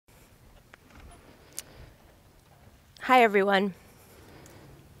Hi, everyone.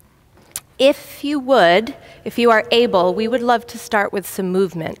 If you are able, we would love to start with some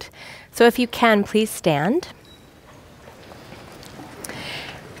movement. So if you can, please stand.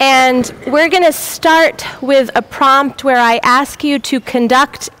 And we're going to start with a prompt where I ask you to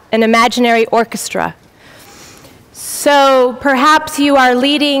conduct an imaginary orchestra. So perhaps you are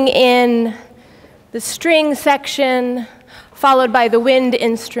leading in the string section, followed by the wind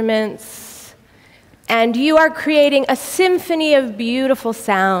instruments, and you are creating a symphony of beautiful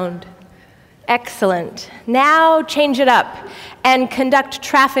sound. Excellent. Now change it up and conduct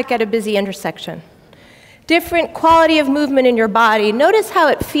traffic at a busy intersection. Different quality of movement in your body. Notice how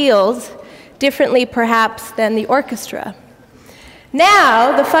it feels differently perhaps than the orchestra.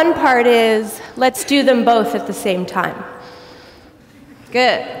 Now the fun part is let's do them both at the same time.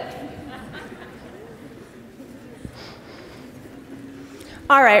 Good.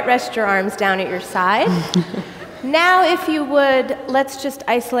 All right, rest your arms down at your side. Now, if you would, let's just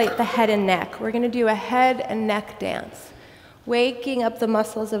isolate the head and neck. We're going to do a head and neck dance, waking up the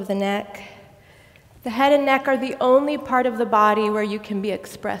muscles of the neck. The head and neck are the only part of the body where you can be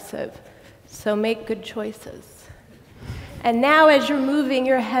expressive, so make good choices. And now, as you're moving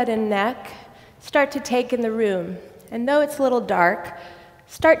your head and neck, start to take in the room. And though it's a little dark,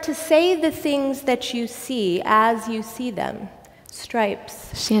 start to say the things that you see as you see them.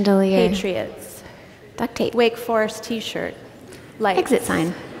 Stripes, chandelier, patriots, duct tape, Wake Forest t-shirt, lights,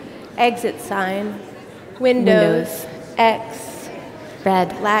 exit sign, windows, X, red,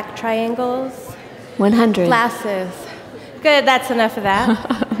 black triangles, 100, glasses. Good, that's enough of that.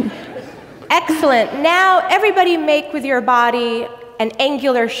 Excellent. Now everybody make with your body an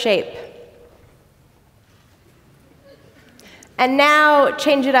angular shape. And now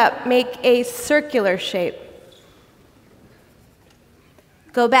change it up, make a circular shape.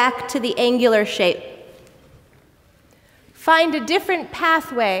 Go back to the angular shape. Find a different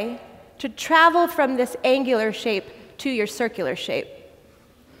pathway to travel from this angular shape to your circular shape.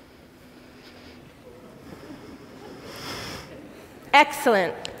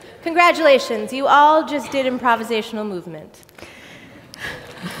 Excellent. Congratulations, you all just did improvisational movement.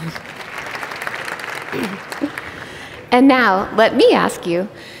 And now, let me ask you,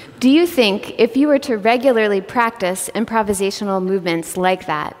 do you think if you were to regularly practice improvisational movements like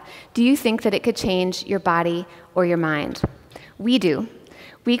that, do you think that it could change your body or your mind? We do.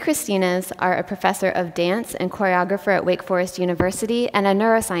 We Christinas are a professor of dance and choreographer at Wake Forest University and a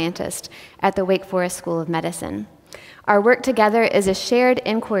neuroscientist at the Wake Forest School of Medicine. Our work together is a shared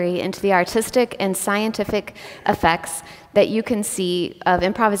inquiry into the artistic and scientific effects that you can see of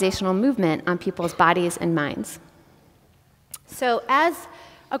improvisational movement on people's bodies and minds. So as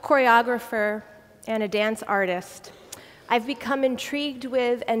a choreographer and a dance artist, I've become intrigued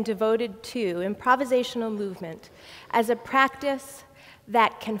with and devoted to improvisational movement as a practice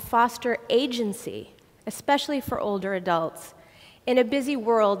that can foster agency, especially for older adults, in a busy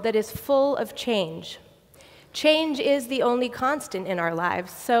world that is full of change. Change is the only constant in our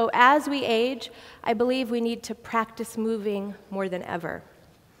lives, so as we age, I believe we need to practice moving more than ever.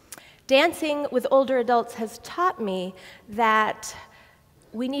 Dancing with older adults has taught me that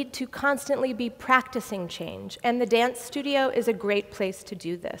we need to constantly be practicing change, and the dance studio is a great place to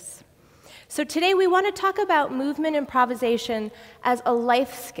do this. So today we want to talk about movement improvisation as a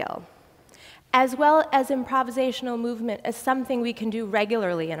life skill, as well as improvisational movement as something we can do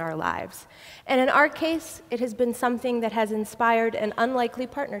regularly in our lives. And in our case, it has been something that has inspired an unlikely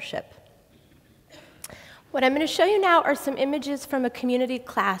partnership. What I'm going to show you now are some images from a community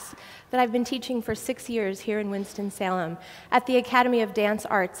class that I've been teaching for 6 years here in Winston-Salem at the Academy of Dance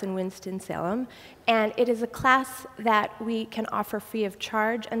Arts in Winston-Salem. And it is a class that we can offer free of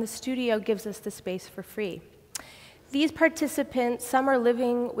charge, and the studio gives us the space for free. These participants, some are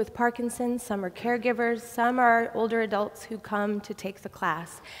living with Parkinson, some are caregivers, some are older adults who come to take the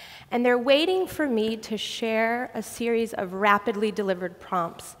class. And they're waiting for me to share a series of rapidly delivered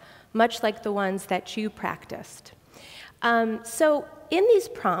prompts, much like the ones that you practiced. So in these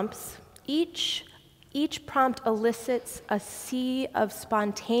prompts, each prompt elicits a sea of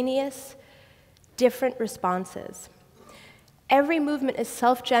spontaneous, different responses. Every movement is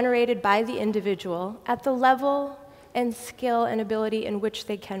self-generated by the individual at the level and skill and ability in which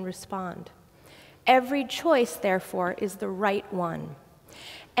they can respond. Every choice, therefore, is the right one.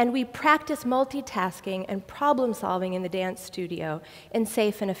 And we practice multitasking and problem solving in the dance studio in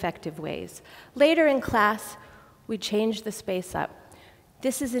safe and effective ways. Later in class, we change the space up.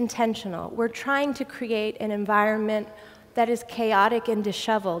 This is intentional. We're trying to create an environment that is chaotic and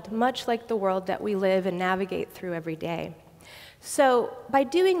disheveled, much like the world that we live and navigate through every day. So by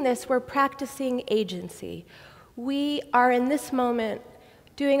doing this, we're practicing agency. we are in this moment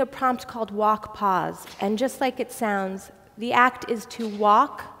doing a prompt called walk pause. And just like it sounds, the act is to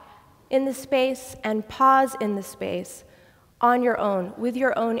walk in the space and pause in the space on your own, with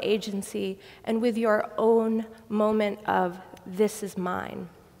your own agency, and with your own moment of, this is mine.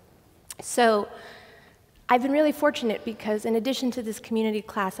 So I've been really fortunate because in addition to this community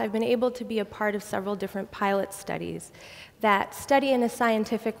class, I've been able to be a part of several different pilot studies that study in a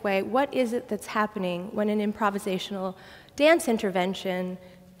scientific way what is it that's happening when an improvisational dance intervention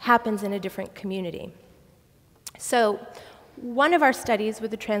happens in a different community. So one of our studies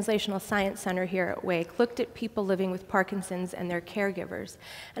with the Translational Science Center here at Wake looked at people living with Parkinson's and their caregivers.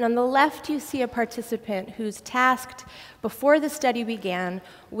 And on the left, you see a participant who's tasked, before the study began,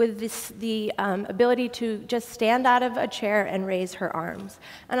 with the ability to just stand out of a chair and raise her arms.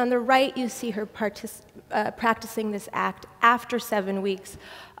 And on the right, you see her practicing this act after 7 weeks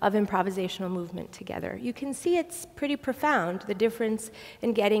of improvisational movement together. You can see it's pretty profound, the difference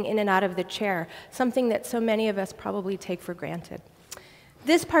in getting in and out of the chair, something that so many of us probably take for granted.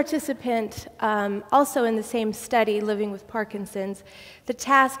 This participant, also in the same study, living with Parkinson's, the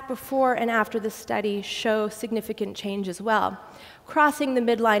task before and after the study show significant change as well. Crossing the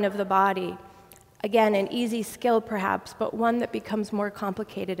midline of the body, again, an easy skill perhaps, but one that becomes more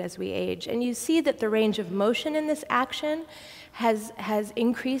complicated as we age. And you see that the range of motion in this action has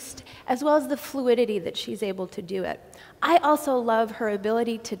increased, as well as the fluidity that she's able to do it. I also love her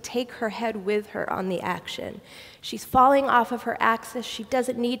ability to take her head with her on the action. She's falling off of her axis. She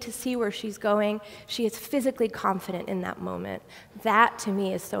doesn't need to see where she's going. She is physically confident in that moment. That, to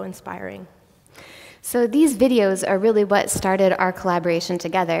me, is so inspiring. So these videos are really what started our collaboration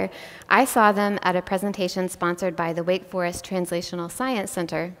together. I saw them at a presentation sponsored by the Wake Forest Translational Science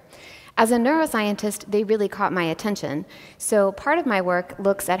Center. As a neuroscientist, they really caught my attention. So part of my work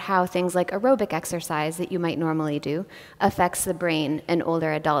looks at how things like aerobic exercise that you might normally do affects the brain in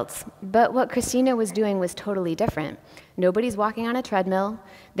older adults. But what Christina was doing was totally different. Nobody's walking on a treadmill.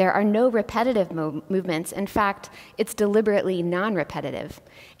 There are no repetitive movements. In fact, it's deliberately non-repetitive.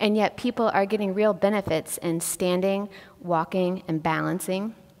 And yet people are getting real benefits in standing, walking, and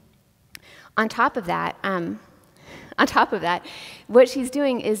balancing. On top of that, what she's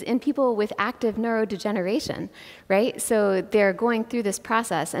doing is in people with active neurodegeneration, right? So they're going through this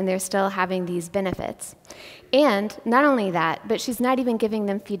process and they're still having these benefits. And not only that, but she's not even giving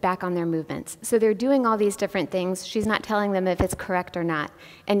them feedback on their movements. So they're doing all these different things. She's not telling them if it's correct or not,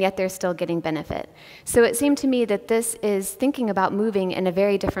 and yet they're still getting benefit. So it seemed to me that this is thinking about moving in a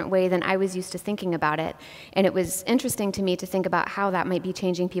very different way than I was used to thinking about it. And it was interesting to me to think about how that might be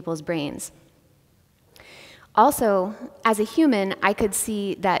changing people's brains. Also, as a human, I could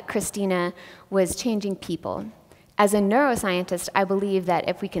see that Christina was changing people. As a neuroscientist, I believe that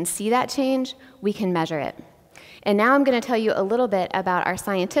if we can see that change, we can measure it. And now I'm going to tell you a little bit about our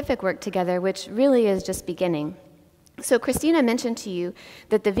scientific work together, which really is just beginning. So Christina mentioned to you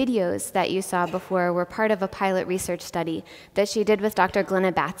that the videos that you saw before were part of a pilot research study that she did with Dr.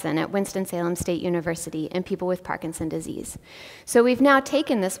 Glenna Batson at Winston-Salem State University in people with Parkinson's disease. So we've now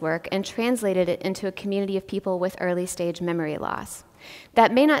taken this work and translated it into a community of people with early stage memory loss.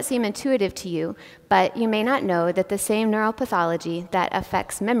 That may not seem intuitive to you, but you may not know that the same neuropathology that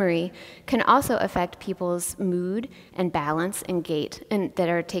affects memory can also affect people's mood and balance and gait, and that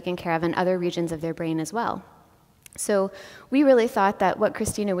are taken care of in other regions of their brain as well. So we really thought that what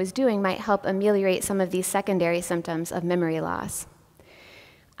Christina was doing might help ameliorate some of these secondary symptoms of memory loss.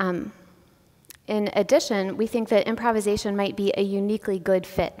 In addition, we think that improvisation might be a uniquely good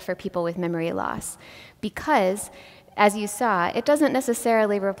fit for people with memory loss because, as you saw, it doesn't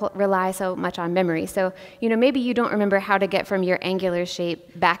necessarily rely so much on memory. So, maybe you don't remember how to get from your angular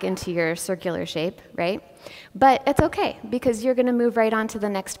shape back into your circular shape, right? But it's okay, because you're going to move right on to the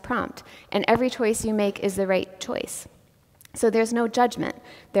next prompt, and every choice you make is the right choice. So there's no judgment.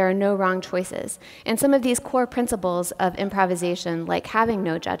 There are no wrong choices. And some of these core principles of improvisation, like having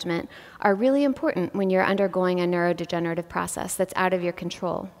no judgment, are really important when you're undergoing a neurodegenerative process that's out of your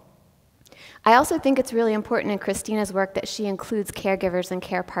control. I also think it's really important in Christina's work that she includes caregivers and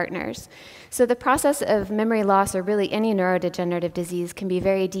care partners. So the process of memory loss, or really any neurodegenerative disease, can be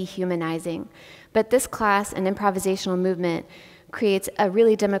very dehumanizing. But this class and improvisational movement creates a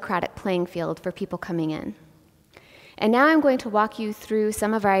really democratic playing field for people coming in. And now I'm going to walk you through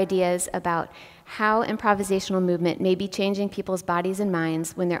some of our ideas about how improvisational movement may be changing people's bodies and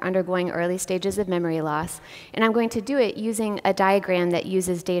minds when they're undergoing early stages of memory loss. And I'm going to do it using a diagram that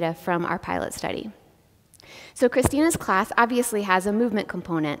uses data from our pilot study. So Christina's class obviously has a movement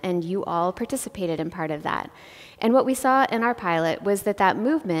component, and you all participated in part of that. And what we saw in our pilot was that that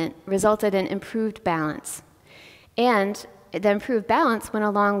movement resulted in improved balance. And the improved balance went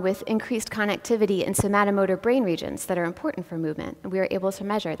along with increased connectivity in somatomotor brain regions that are important for movement, and we were able to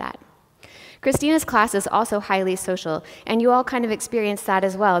measure that. Christina's class is also highly social, and you all kind of experienced that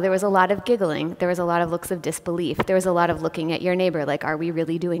as well. There was a lot of giggling. There was a lot of looks of disbelief. There was a lot of looking at your neighbor like, are we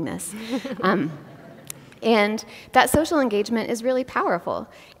really doing this? And that social engagement is really powerful.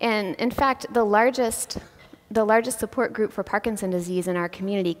 And in fact, the largest support group for Parkinson's disease in our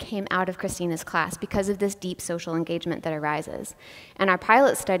community came out of Christina's class because of this deep social engagement that arises. In our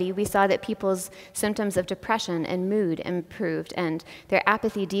pilot study, we saw that people's symptoms of depression and mood improved and their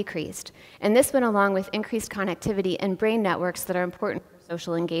apathy decreased. And this went along with increased connectivity and brain networks that are important for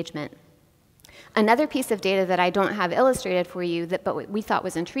social engagement. Another piece of data that I don't have illustrated for you, but we thought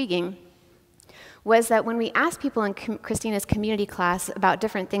was intriguing, was that when we asked people in Christina's community class about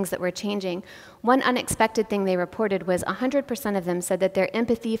different things that were changing, one unexpected thing they reported was 100% of them said that their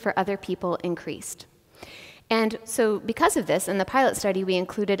empathy for other people increased. And so because of this, in the pilot study, we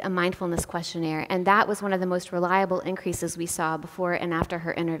included a mindfulness questionnaire, and that was one of the most reliable increases we saw before and after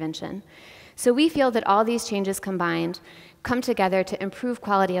her intervention. So we feel that all these changes combined come together to improve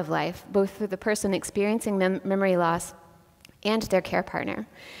quality of life, both for the person experiencing memory loss and their care partner.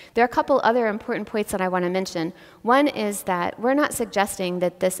 There are a couple other important points that I want to mention. One is that we're not suggesting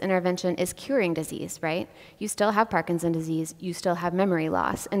that this intervention is curing disease, right? You still have Parkinson's disease, you still have memory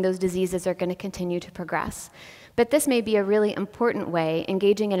loss, and those diseases are going to continue to progress. But this may be a really important way,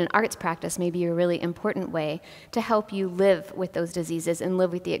 engaging in an arts practice may be a really important way to help you live with those diseases and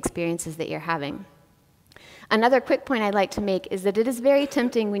live with the experiences that you're having. Another quick point I'd like to make is that it is very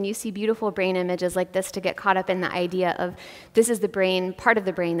tempting when you see beautiful brain images like this to get caught up in the idea of this is the brain, part of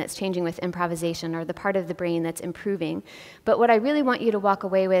the brain that's changing with improvisation, or the part of the brain that's improving. But what I really want you to walk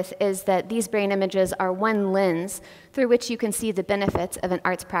away with is that these brain images are one lens through which you can see the benefits of an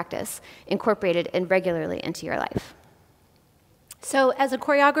arts practice incorporated regularly into your life. So as a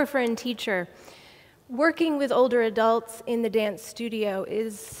choreographer and teacher, working with older adults in the dance studio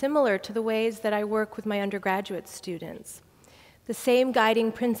is similar to the ways that I work with my undergraduate students. The same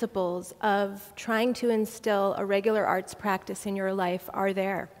guiding principles of trying to instill a regular arts practice in your life are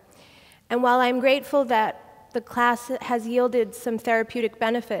there. And while I'm grateful that the class has yielded some therapeutic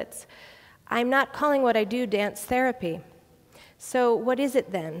benefits, I'm not calling what I do dance therapy. So what is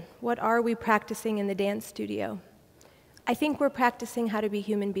it then? What are we practicing in the dance studio? I think we're practicing how to be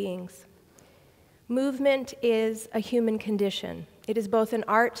human beings. Movement is a human condition. It is both an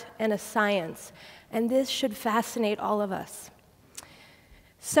art and a science, and this should fascinate all of us.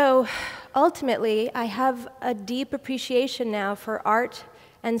 So ultimately, I have a deep appreciation now for art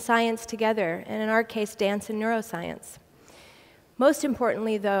and science together, and in our case, dance and neuroscience. Most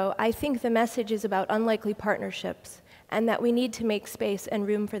importantly, though, I think the message is about unlikely partnerships, and that we need to make space and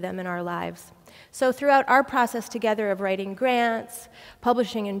room for them in our lives. So throughout our process together of writing grants,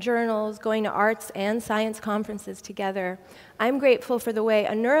 publishing in journals, going to arts and science conferences together, I'm grateful for the way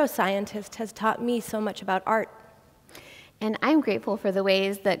a neuroscientist has taught me so much about art. And I'm grateful for the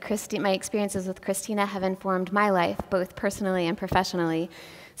ways that my experiences with Christina have informed my life, both personally and professionally.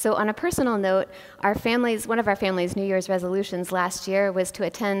 So on a personal note, one of our family's New Year's resolutions last year was to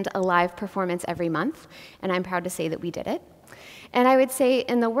attend a live performance every month, and I'm proud to say that we did it. And I would say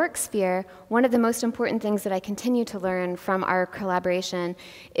in the work sphere, one of the most important things that I continue to learn from our collaboration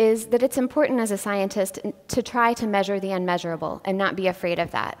is that it's important as a scientist to try to measure the unmeasurable and not be afraid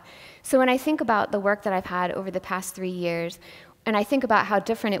of that. So when I think about the work that I've had over the past 3 years, and I think about how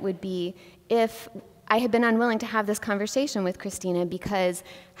different it would be if I had been unwilling to have this conversation with Christina, because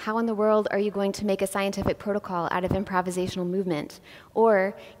how in the world are you going to make a scientific protocol out of improvisational movement?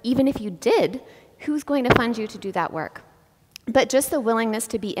 Or even if you did, who's going to fund you to do that work? But just the willingness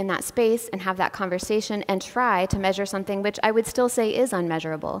to be in that space and have that conversation and try to measure something which I would still say is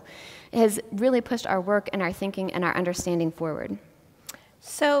unmeasurable has really pushed our work and our thinking and our understanding forward.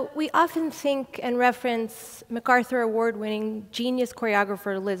 So we often think and reference MacArthur Award-winning genius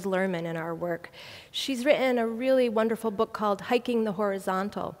choreographer Liz Lerman in our work. She's written a really wonderful book called Hiking the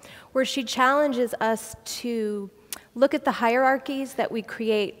Horizontal, where she challenges us to look at the hierarchies that we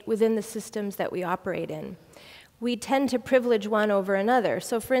create within the systems that we operate in. We tend to privilege one over another.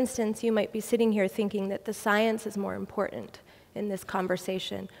 So for instance, you might be sitting here thinking that the science is more important in this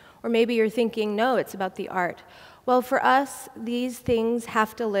conversation. Or maybe you're thinking, no, it's about the art. Well, for us, these things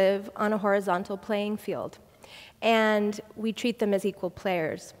have to live on a horizontal playing field. And we treat them as equal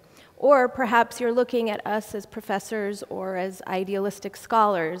players. Or perhaps you're looking at us as professors or as idealistic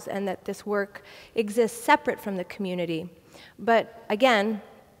scholars, and that this work exists separate from the community. But again,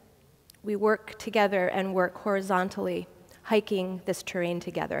 we work together and work horizontally, hiking this terrain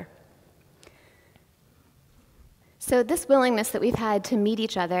together. So this willingness that we've had to meet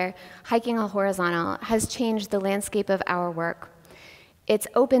each other, hiking a horizontal, has changed the landscape of our work. It's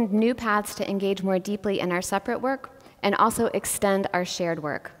opened new paths to engage more deeply in our separate work and also extend our shared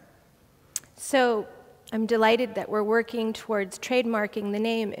work. So I'm delighted that we're working towards trademarking the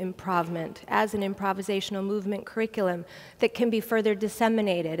name IMPROVment as an improvisational movement curriculum that can be further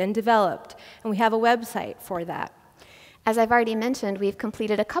disseminated and developed, and we have a website for that. As I've already mentioned, we've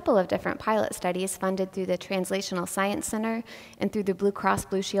completed a couple of different pilot studies funded through the Translational Science Center and through the Blue Cross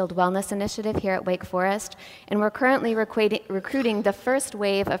Blue Shield Wellness Initiative here at Wake Forest, and we're currently recruiting the first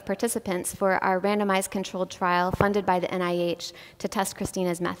wave of participants for our randomized controlled trial funded by the NIH to test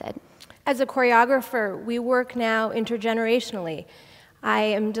Christina's method. As a choreographer, we work now intergenerationally. I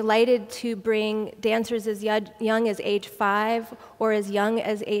am delighted to bring dancers as young as age 5 or as young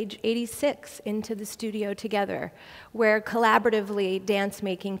as age 86 into the studio together, where collaboratively dance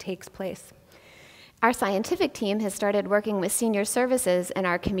making takes place. Our scientific team has started working with senior services in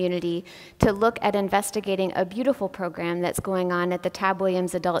our community to look at investigating a beautiful program that's going on at the Tab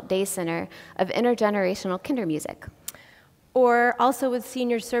Williams Adult Day Center of intergenerational kindermusic. Or also with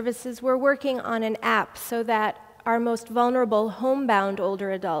senior services, we're working on an app so that our most vulnerable homebound older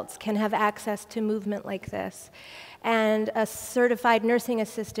adults can have access to movement like this. And a certified nursing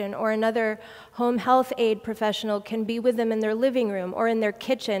assistant or another home health aid professional can be with them in their living room or in their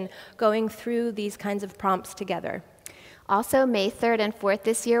kitchen going through these kinds of prompts together. Also, May 3rd and 4th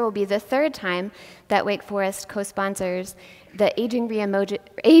this year will be the third time that Wake Forest co-sponsors the Aging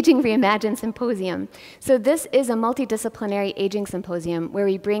Reimagined Symposium. So this is a multidisciplinary aging symposium where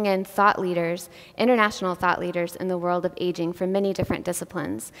we bring in thought leaders, international thought leaders in the world of aging from many different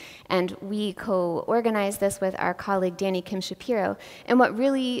disciplines. And we co-organize this with our colleague Danny Kim Shapiro. And what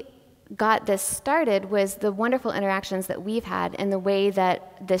really got this started was the wonderful interactions that we've had and the way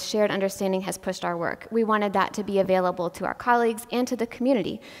that this shared understanding has pushed our work. We wanted that to be available to our colleagues and to the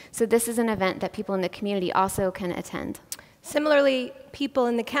community. So this is an event that people in the community also can attend. Similarly, people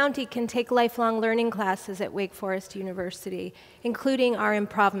in the county can take lifelong learning classes at Wake Forest University, including our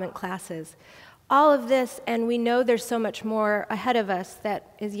IMPROVment classes. All of this, and we know there's so much more ahead of us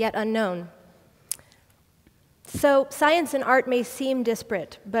that is yet unknown. So science and art may seem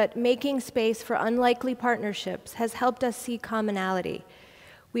disparate, but making space for unlikely partnerships has helped us see commonality.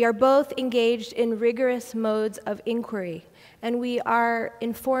 We are both engaged in rigorous modes of inquiry, and we are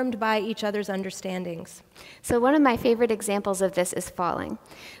informed by each other's understandings. So one of my favorite examples of this is falling.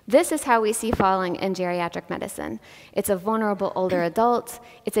 This is how we see falling in geriatric medicine. It's a vulnerable older adult,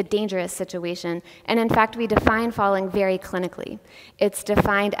 it's a dangerous situation, and in fact we define falling very clinically. It's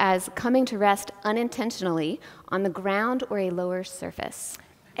defined as coming to rest unintentionally on the ground or a lower surface.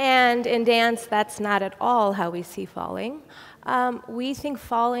 And in dance, that's not at all how we see falling. We think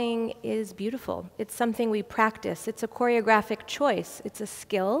falling is beautiful. It's something we practice. It's a choreographic choice. It's a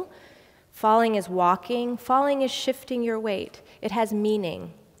skill. Falling is walking. Falling is shifting your weight. It has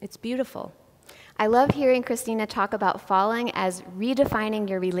meaning. It's beautiful. I love hearing Christina talk about falling as redefining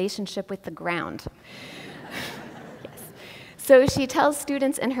your relationship with the ground. Yes. So she tells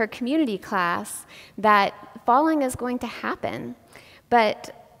students in her community class that falling is going to happen,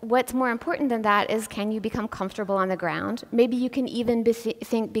 but what's more important than that is, can you become comfortable on the ground? Maybe you can even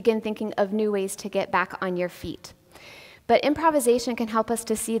begin thinking of new ways to get back on your feet. But improvisation can help us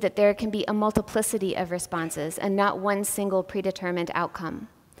to see that there can be a multiplicity of responses and not one single predetermined outcome.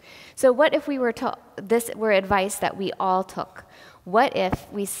 So what if this were advice that we all took? What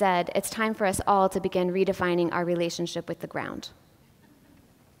if we said, it's time for us all to begin redefining our relationship with the ground?